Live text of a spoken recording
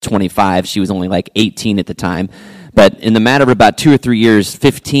25. She was only like 18 at the time. But in the matter of about 2 or 3 years,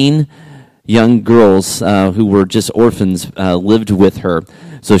 15 young girls who were just orphans lived with her.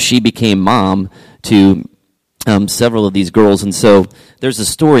 So she became mom to several of these girls. And so there's a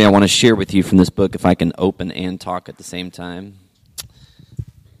story I want to share with you from this book, if I can open and talk at the same time.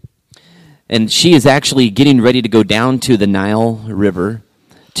 And she is actually getting ready to go down to the Nile River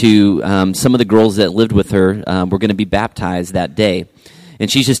to some of the girls that lived with her were going to be baptized that day. And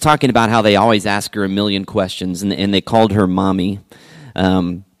she's just talking about how they always ask her a million questions, and they called her Mommy.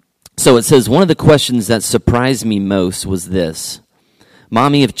 So it says, one of the questions that surprised me most was this: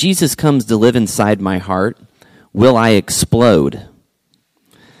 Mommy, if Jesus comes to live inside my heart, will I explode?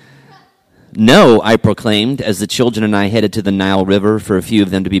 No, I proclaimed, as the children and I headed to the Nile River for a few of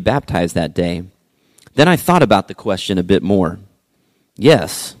them to be baptized that day. Then I thought about the question a bit more.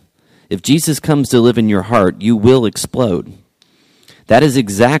 Yes, if Jesus comes to live in your heart, you will explode. That is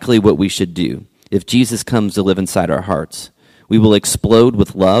exactly what we should do if Jesus comes to live inside our hearts. We will explode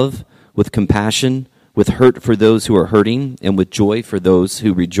with love, with compassion, with hurt for those who are hurting, and with joy for those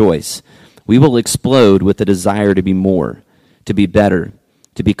who rejoice. We will explode with the desire to be more, to be better,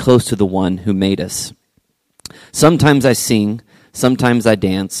 to be close to the one who made us. Sometimes I sing, sometimes I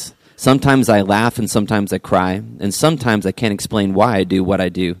dance, sometimes I laugh and sometimes I cry, and sometimes I can't explain why I do what I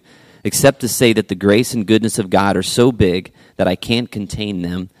do, except to say that the grace and goodness of God are so big that I can't contain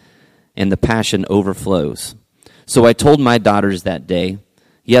them, and the passion overflows. So I told my daughters that day,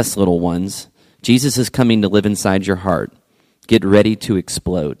 yes, little ones, Jesus is coming to live inside your heart. Get ready to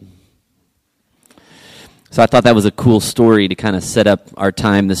explode. So I thought that was a cool story to kind of set up our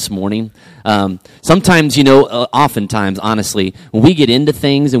time this morning. Sometimes, oftentimes, honestly, when we get into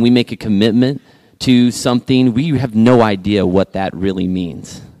things and we make a commitment to something, we have no idea what that really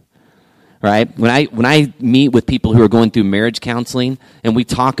means, right? When I meet with people who are going through marriage counseling and we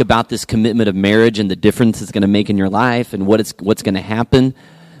talk about this commitment of marriage and the difference it's going to make in your life and what's going to happen,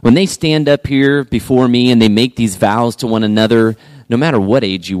 when they stand up here before me and they make these vows to one another, no matter what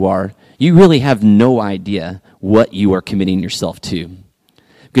age you are, you really have no idea what you are committing yourself to.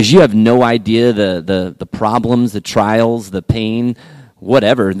 Because you have no idea the problems, the trials, the pain,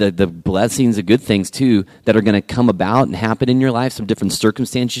 whatever, the blessings, the good things too, that are going to come about and happen in your life, some different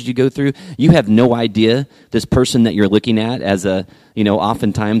circumstances you go through. You have no idea this person that you're looking at as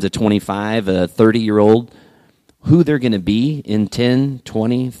oftentimes a 25, a 30-year-old, who they're going to be in 10,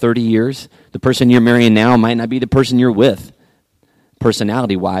 20, 30 years. The person you're marrying now might not be the person you're with,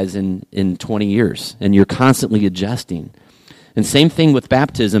 personality-wise, in 20 years, and you're constantly adjusting. And same thing with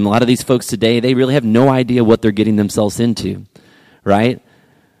baptism. A lot of these folks today, they really have no idea what they're getting themselves into, right?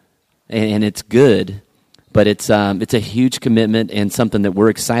 And it's good, but it's a huge commitment and something that we're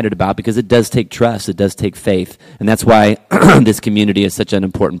excited about because it does take trust, it does take faith, and that's why this community is such an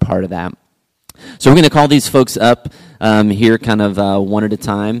important part of that. So we're going to call these folks up here kind of one at a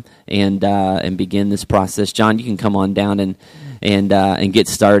time and begin this process. John, you can come on down and get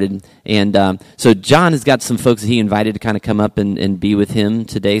started. And so John has got some folks that he invited to kind of come up and be with him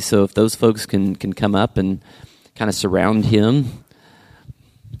today. So if those folks can come up and kind of surround him.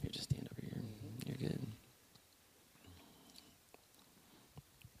 Here, just stand over here. You're good.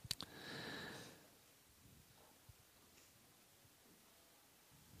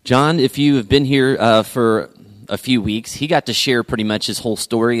 John, if you have been here for a few weeks, he got to share pretty much his whole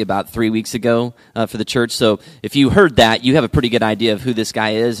story about 3 weeks ago for the church. So if you heard that, you have a pretty good idea of who this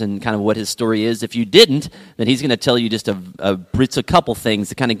guy is and kind of what his story is. If you didn't, then he's going to tell you just a couple things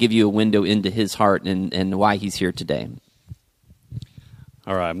to kind of give you a window into his heart and why he's here today.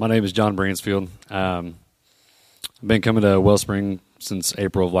 All right, my name is John Bransfield. I've been coming to Wellspring since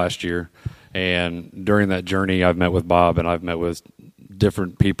April of last year, and during that journey, I've met with Bob and I've met with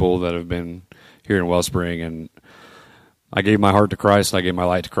different people that have been here in Wellspring, and I gave my heart to Christ. I gave my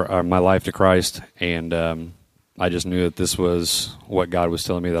life to Christ, and I just knew that this was what God was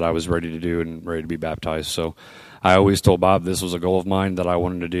telling me that I was ready to do and ready to be baptized. So I always told Bob this was a goal of mine that I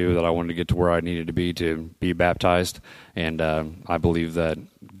wanted to do, that I wanted to get to where I needed to be baptized, and I believe that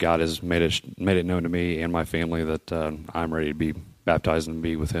God has made it known to me and my family that I'm ready to be baptized and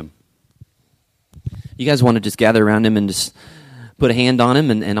be with Him. You guys want to just gather around him and just put a hand on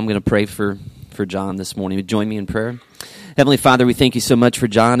him, and I'm going to pray for John this morning. Would you join me in prayer? Heavenly Father, we thank you so much for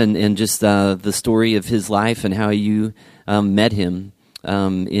John and just the story of his life and how you met him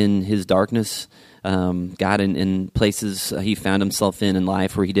in his darkness, God, in places he found himself in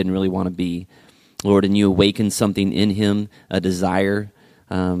life where he didn't really want to be. Lord, and you awakened something in him, a desire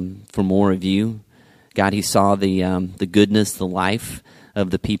for more of you. God, he saw the goodness, the life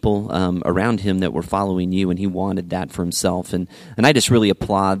of the people around him that were following you, and he wanted that for himself. And I just really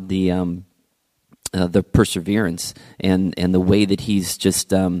applaud the perseverance and the way that he's just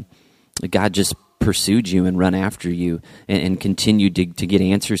God just pursued you and run after you and continued to get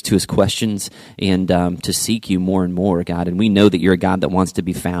answers to his questions and to seek you more and more, God. And we know that you're a God that wants to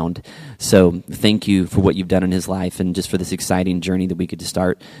be found. So thank you for what you've done in his life and just for this exciting journey that we get to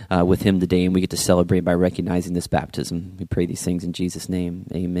start with him today, and we get to celebrate by recognizing this baptism. We pray these things in Jesus' name.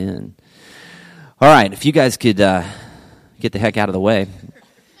 Amen. All right, if you guys could get the heck out of the way.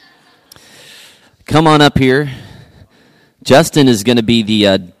 Come on up here. Justin is going to be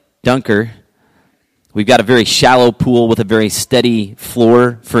the dunker. We've got a very shallow pool with a very steady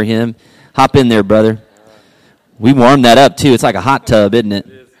floor for him. Hop in there, brother. We warmed that up, too. It's like a hot tub, isn't it?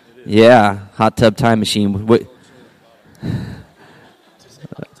 It is. Yeah, hot tub time machine.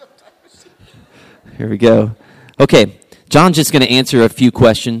 Here we go. Okay, John's just going to answer a few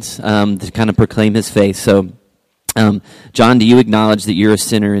questions to kind of proclaim his faith. So, John, do you acknowledge that you're a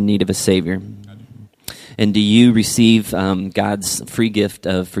sinner in need of a Savior? And do you receive God's free gift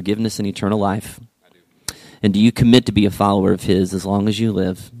of forgiveness and eternal life? And do you commit to be a follower of his as long as you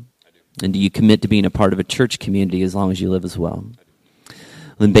live? I do. And do you commit to being a part of a church community as long as you live as well? I do.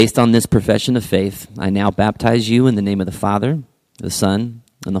 Then based on this profession of faith, I now baptize you in the name of the Father, the Son,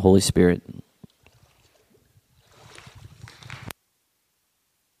 and the Holy Spirit.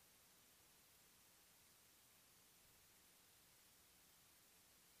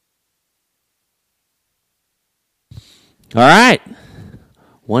 All right.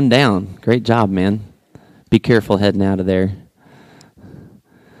 One down. Great job, man. Be careful heading out of there.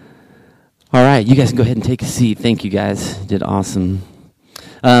 All right, you guys can go ahead and take a seat. Thank you, guys. You did awesome.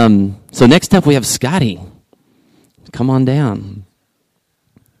 So next up, we have Scotty. Come on down.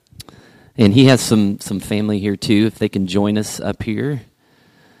 And he has some family here, too, if they can join us up here.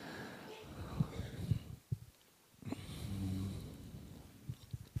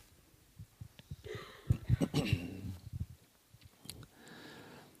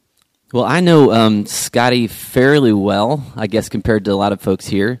 Well, I know Scotty fairly well, I guess, compared to a lot of folks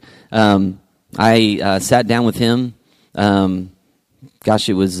here. I sat down with him,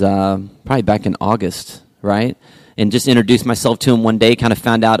 it was probably back in August, right? And just introduced myself to him one day, kind of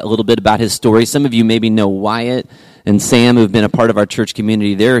found out a little bit about his story. Some of you maybe know Wyatt and Sam, who've been a part of our church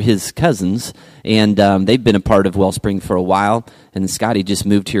community. They're his cousins, and they've been a part of Wellspring for a while. And Scotty just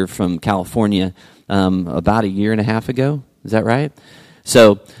moved here from California about a year and a half ago. Is that right?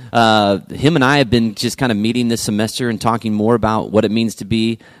 So him and I have been just kind of meeting this semester and talking more about what it means to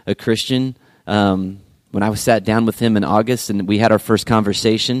be a Christian. When I sat down with him in August and we had our first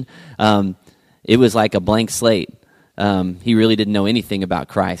conversation, it was like a blank slate. He really didn't know anything about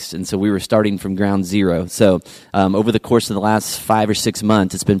Christ, and so we were starting from ground zero. So over the course of the last 5 or 6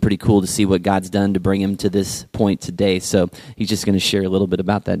 months, it's been pretty cool to see what God's done to bring him to this point today. So he's just going to share a little bit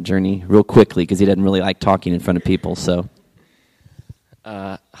about that journey real quickly because he doesn't really like talking in front of people. So.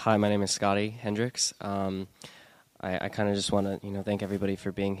 Hi, my name is Scotty Hendricks. I kind of just want to, thank everybody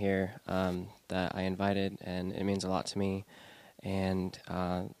for being here that I invited, and it means a lot to me. And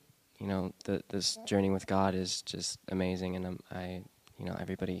this journey with God is just amazing, and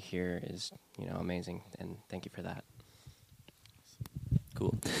everybody here is amazing, and thank you for that.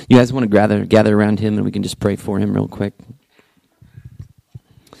 Cool. You guys want to gather around him, and we can just pray for him real quick.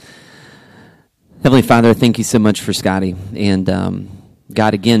 Heavenly Father, thank you so much for Scotty, and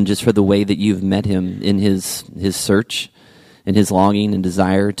God, again, just for the way that you've met him in his search, in his longing and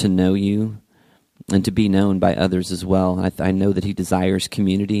desire to know you and to be known by others as well. I know that he desires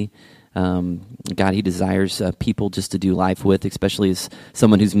community. God, he desires people just to do life with, especially as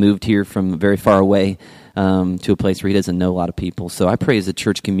someone who's moved here from very far away to a place where he doesn't know a lot of people. So I pray as a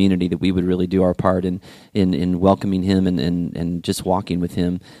church community that we would really do our part in welcoming him and just walking with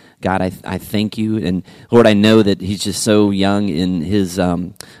him. God, I thank you. And Lord, I know that he's just so young in his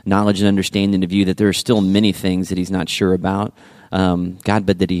knowledge and understanding of you that there are still many things that he's not sure about. God,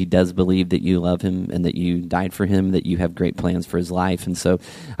 but that he does believe that you love him and that you died for him, that you have great plans for his life. And so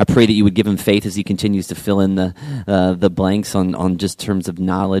I pray that you would give him faith as he continues to fill in the blanks on just terms of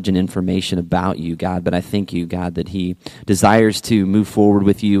knowledge and information about you, God. But I thank you, God, that he desires to move forward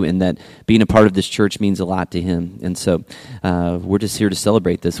with you and that being a part of this church means a lot to him. And so we're just here to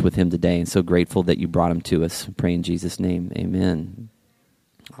celebrate this with him today, and so grateful that you brought him to us. I pray in Jesus' name. Amen.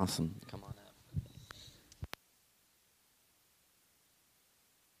 Awesome. Come on up.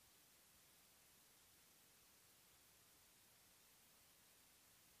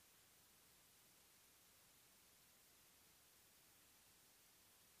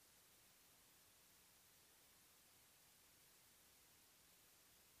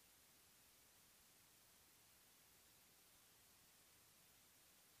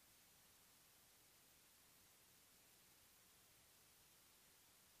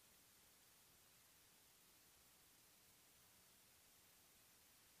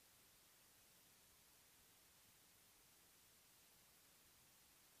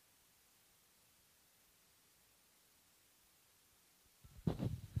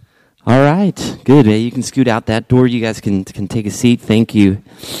 All right, good. You can scoot out that door. You guys can take a seat. Thank you.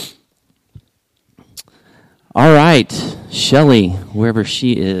 All right, Shelly, wherever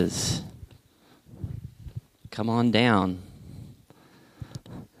she is, come on down.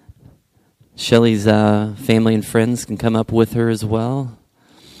 Shelly's family and friends can come up with her as well.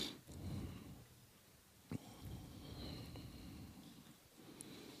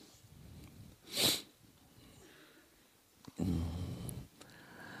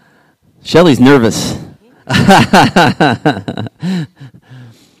 Shelly's nervous.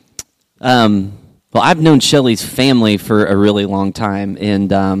 Well, I've known Shelly's family for a really long time,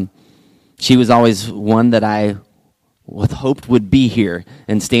 and she was always one that I hoped would be here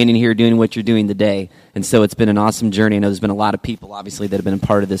and standing here doing what you're doing today. And so it's been an awesome journey. I know there's been a lot of people, obviously, that have been a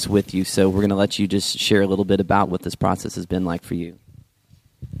part of this with you. So we're going to let you just share a little bit about what this process has been like for you.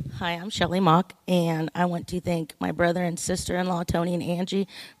 Hi, I'm Shelly Mock, and I want to thank my brother and sister-in-law, Tony and Angie,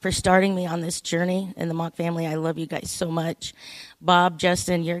 for starting me on this journey. And the Mock family, I love you guys so much. Bob,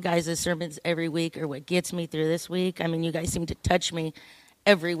 Justin, your guys' sermons every week are what gets me through this week. I mean, you guys seem to touch me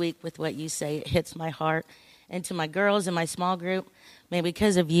every week with what you say. It hits my heart. And to my girls in my small group, man,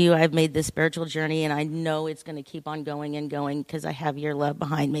 because of you, I've made this spiritual journey, and I know it's going to keep on going and going because I have your love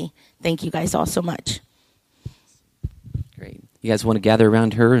behind me. Thank you guys all so much. Great. You guys want to gather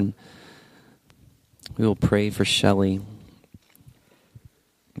around her, and we will pray for Shelly.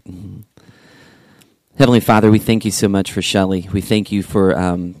 Heavenly Father, we thank you so much for Shelly. We thank you for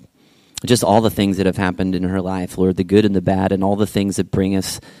just all the things that have happened in her life, Lord, the good and the bad, and all the things that bring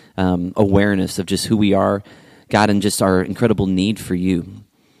us awareness of just who we are, God, and just our incredible need for you.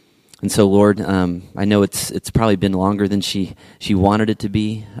 And so, Lord, I know it's probably been longer than she wanted it to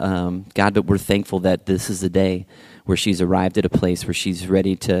be, God, but we're thankful that this is the day where she's arrived at a place where she's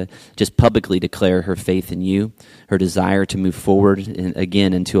ready to just publicly declare her faith in you, her desire to move forward,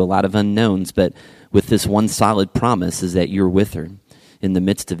 again, into a lot of unknowns, but with this one solid promise is that you're with her in the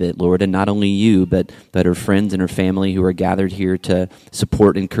midst of it, Lord, and not only you, but her friends and her family who are gathered here to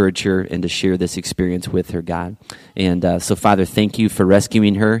support, encourage her, and to share this experience with her, God. And so, Father, thank you for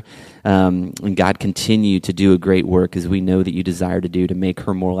rescuing her, and God, continue to do a great work as we know that you desire to do to make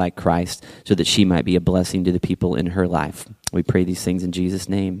her more like Christ so that she might be a blessing to the people in her life. We pray these things in Jesus'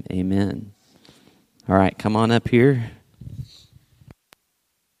 name. Amen. All right, come on up here.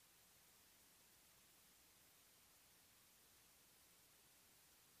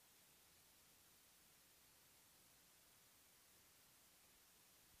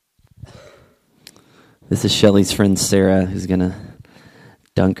 This is Shelly's friend Sarah, who's going to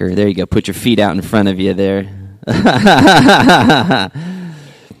dunk her. There you go. Put your feet out in front of you there.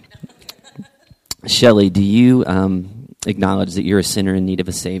 Shelly, do you acknowledge that you're a sinner in need of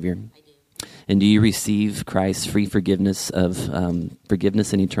a Savior? I do. And do you receive Christ's free forgiveness of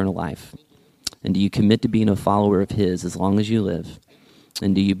forgiveness and eternal life? And do you commit to being a follower of His as long as you live?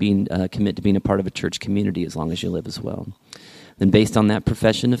 And do you commit to being a part of a church community as long as you live as well? Then based on that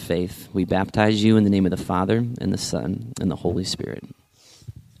profession of faith, we baptize you in the name of the Father, and the Son, and the Holy Spirit.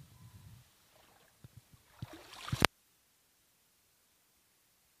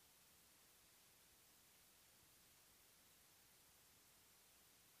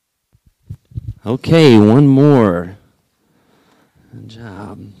 Okay, one more. Good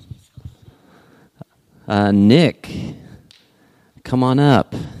job. Nick, come on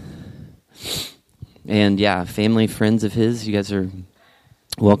up. And yeah, family, friends of his, you guys are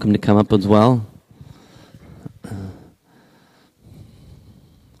welcome to come up as well.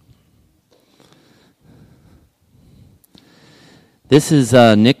 This is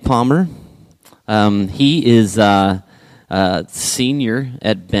Nick Palmer. He is senior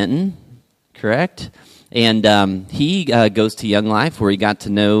at Benton, correct? And he goes to Young Life, where he got to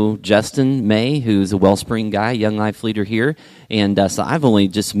know Justin May, who's a Wellspring guy, Young Life leader here. And so I've only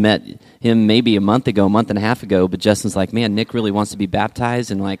just met him maybe a month and a half ago. But Justin's like, man, Nick really wants to be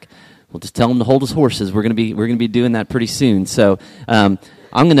baptized, and like, we'll just tell him to hold his horses. We're gonna be doing that pretty soon. So I'm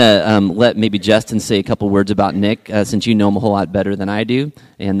gonna let maybe Justin say a couple words about Nick, since you know him a whole lot better than I do,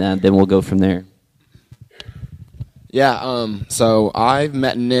 and then we'll go from there. Yeah. So I've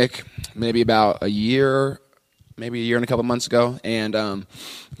met Nick maybe about a year and a couple months ago, and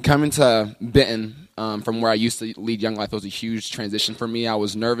coming to Benton from where I used to lead Young Life was a huge transition for me. I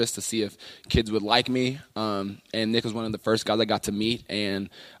was nervous to see if kids would like me, and Nick was one of the first guys I got to meet, and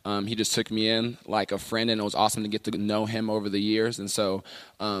he just took me in like a friend, and it was awesome to get to know him over the years. And so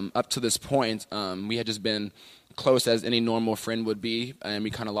up to this point, we had just been close as any normal friend would be, and we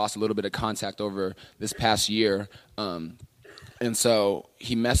kind of lost a little bit of contact over this past year. And so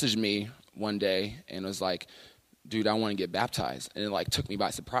he messaged me one day and was like, dude, I want to get baptized. And it like took me by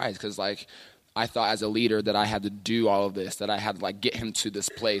surprise because like I thought as a leader that I had to do all of this, that I had to like get him to this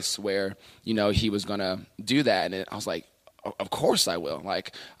place where, you know, he was going to do that. And I was like, of course I will.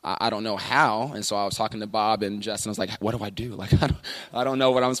 Like, I don't know how. And so I was talking to Bob and Justin. I was like, what do I do? Like, I don't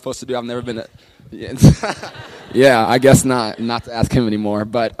know what I'm supposed to do. I've never been yeah, I guess not to ask him anymore.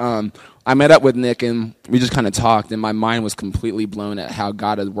 But I met up with Nick and we just kind of talked, and my mind was completely blown at how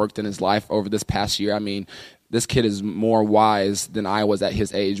God had worked in his life over this past year. I mean, this kid is more wise than I was at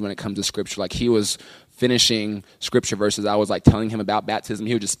his age when it comes to scripture. Like, he was finishing scripture verses. I was like telling him about baptism.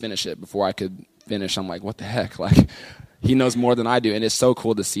 He would just finish it before I could finish. I'm like, what the heck? Like, he knows more than I do, and it's so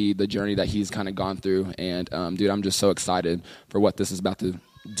cool to see the journey that he's kind of gone through. And, dude, I'm just so excited for what this is about to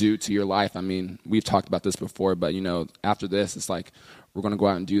do to your life. I mean, we've talked about this before, but, you know, after this, it's like we're going to go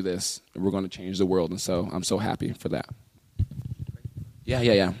out and do this, and we're going to change the world, and so I'm so happy for that.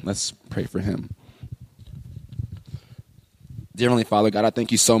 Yeah. Let's pray for him. Dear Heavenly Father, God, I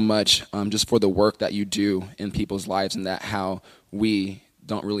thank you so much just for the work that you do in people's lives, and that how we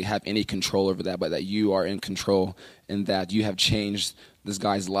don't really have any control over that, but that you are in control, and that you have changed this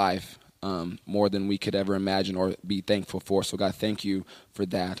guy's life more than we could ever imagine or be thankful for. So God, thank you for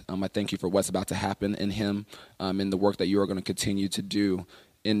that. I thank you for what's about to happen in him, and the work that you are going to continue to do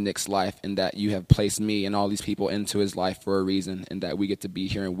in Nick's life, and that you have placed me and all these people into his life for a reason, and that we get to be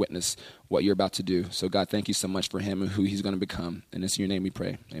here and witness what you're about to do. So God, thank you so much for him and who he's going to become. And it's in your name we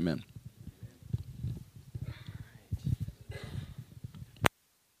pray. Amen.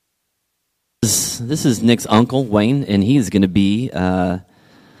 This is Nick's uncle, Wayne, and he's going to be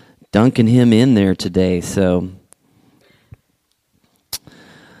dunking him in there today. So,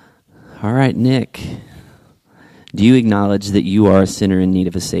 all right, Nick, do you acknowledge that you are a sinner in need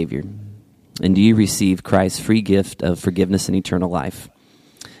of a Savior? And do you receive Christ's free gift of forgiveness and eternal life?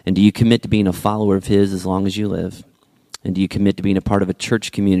 And do you commit to being a follower of his as long as you live? And do you commit to being a part of a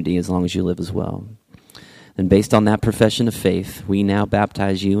church community as long as you live as well? And based on that profession of faith, we now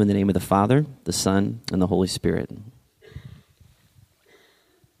baptize you in the name of the Father, the Son, and the Holy Spirit.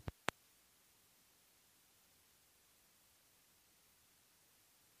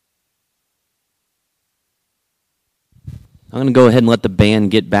 I'm going to go ahead and let the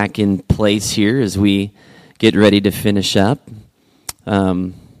band get back in place here as we get ready to finish up.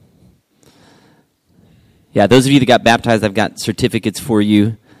 Those of you that got baptized, I've got certificates for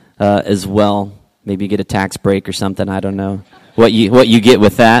you as well. Maybe you get a tax break or something. I don't know what you get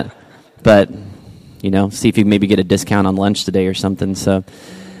with that, but see if you maybe get a discount on lunch today or something. So,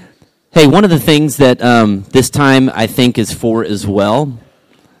 hey, one of the things that this time I think is for as well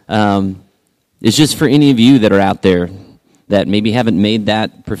is just for any of you that are out there that maybe haven't made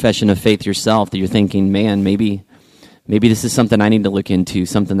that profession of faith yourself. That you're thinking, man, maybe this is something I need to look into,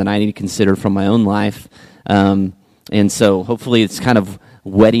 something that I need to consider from my own life. And so hopefully it's kind of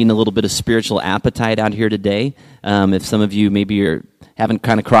whetting a little bit of spiritual appetite out here today. If some of you maybe haven't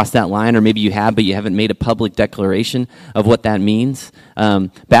kind of crossed that line, or maybe you have, but you haven't made a public declaration of what that means.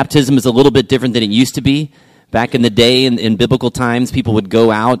 Baptism is a little bit different than it used to be. Back in the day, in biblical times, people would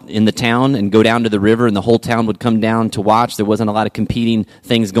go out in the town and go down to the river, and the whole town would come down to watch. There wasn't a lot of competing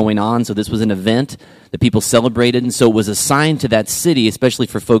things going on, so this was an event that people celebrated, and so it was assigned to that city, especially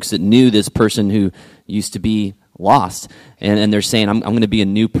for folks that knew this person who used to be lost. And they're saying, I'm going to be a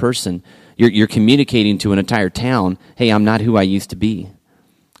new person. You're communicating to an entire town, hey, I'm not who I used to be.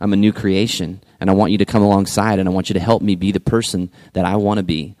 I'm a new creation, and I want you to come alongside, and I want you to help me be the person that I want to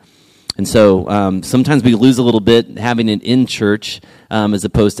be. And so sometimes we lose a little bit having it in church as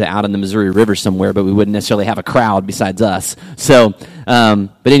opposed to out in the Missouri River somewhere, but we wouldn't necessarily have a crowd besides us. So, but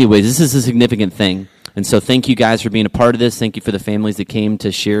anyways, this is a significant thing. And so thank you guys for being a part of this. Thank you for the families that came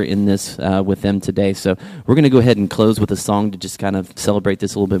to share in this with them today. So we're going to go ahead and close with a song to just kind of celebrate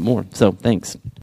this a little bit more. So thanks.